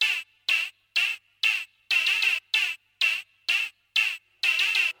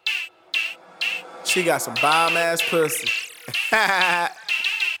She got some bomb ass pussy.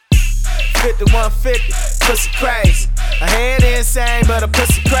 5150, pussy crazy. Her head insane, but her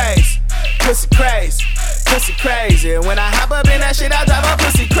pussy crazy. Pussy crazy, pussy crazy. When I hop up in that shit, I drive her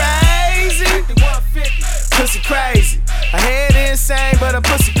pussy crazy. 5150, pussy crazy. Her head insane, but her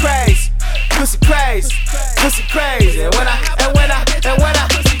pussy crazy. Pussy crazy, pussy crazy. And when I call up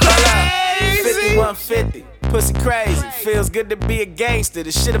 5150. Pussy crazy, feels good to be a gangster,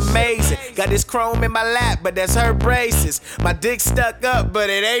 this shit amazing. Got this chrome in my lap, but that's her braces. My dick stuck up, but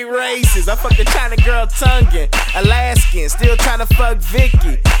it ain't racist. I fucked a China girl tonguing, Alaskan, still tryna fuck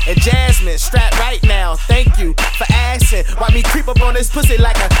Vicky. And Jasmine, strapped right now, thank you for asking. Why me creep up on this pussy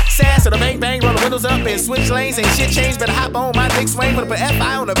like a sass? So the bang bang, roll the windows up and switch lanes. Ain't shit changed, better hop on my dick swing. Put up an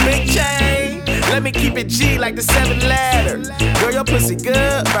FI on a big chain. Let me keep it G like the 7th ladder. Girl, your pussy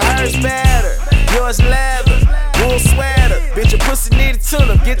good, but hers better. Yours leather, wool sweater. Bitch, your pussy need a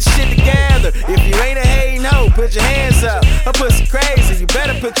tune-up, get the shit together. If you ain't a hating hoe, put your hands up. Her pussy crazy, you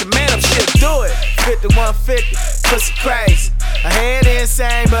better put your man up, shit, do it. 5150, pussy crazy. Her head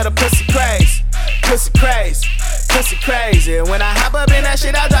insane, but her pussy crazy. Pussy crazy, pussy crazy. And when I hop up in that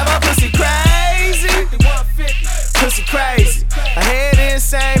shit, I drive her pussy crazy. 5150, pussy crazy. Her head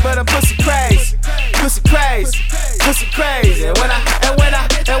insane, but her pussy crazy. Pussy crazy, pussy crazy. And when I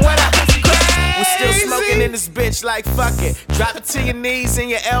we still smoking in this bitch like fuck it. Drop it to your knees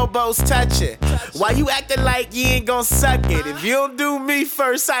and your elbows touch it. Why you acting like you ain't gon' suck it? If you don't do me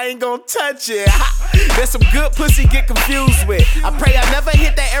first, I ain't gon' touch it. There's some good pussy get confused with. I pray I never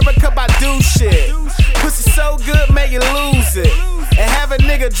hit that Erica Badu shit. Pussy so good, make you lose it. And have a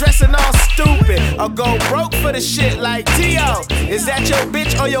nigga dressing all stupid. Or go broke for the shit like T.O. Is that your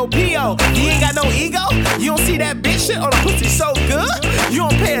bitch or your P.O.? You ain't got no ego? You don't see that bitch shit? Oh, the pussy so good? You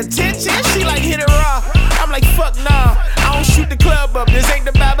don't pay attention? She like hit it raw. I'm like fuck nah, I don't shoot the club up. This ain't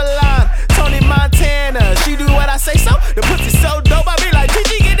the Babylon. Tony Montana, she do what I say so. The pussy so dope, I be like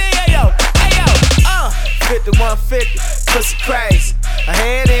Gigi get it, ayo, ayo. 5150, pussy crazy. Her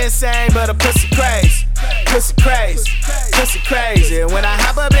head insane, but her pussy crazy. Pussy crazy, pussy crazy. And when I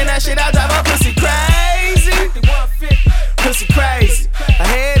hop up in that shit, I drive her pussy crazy.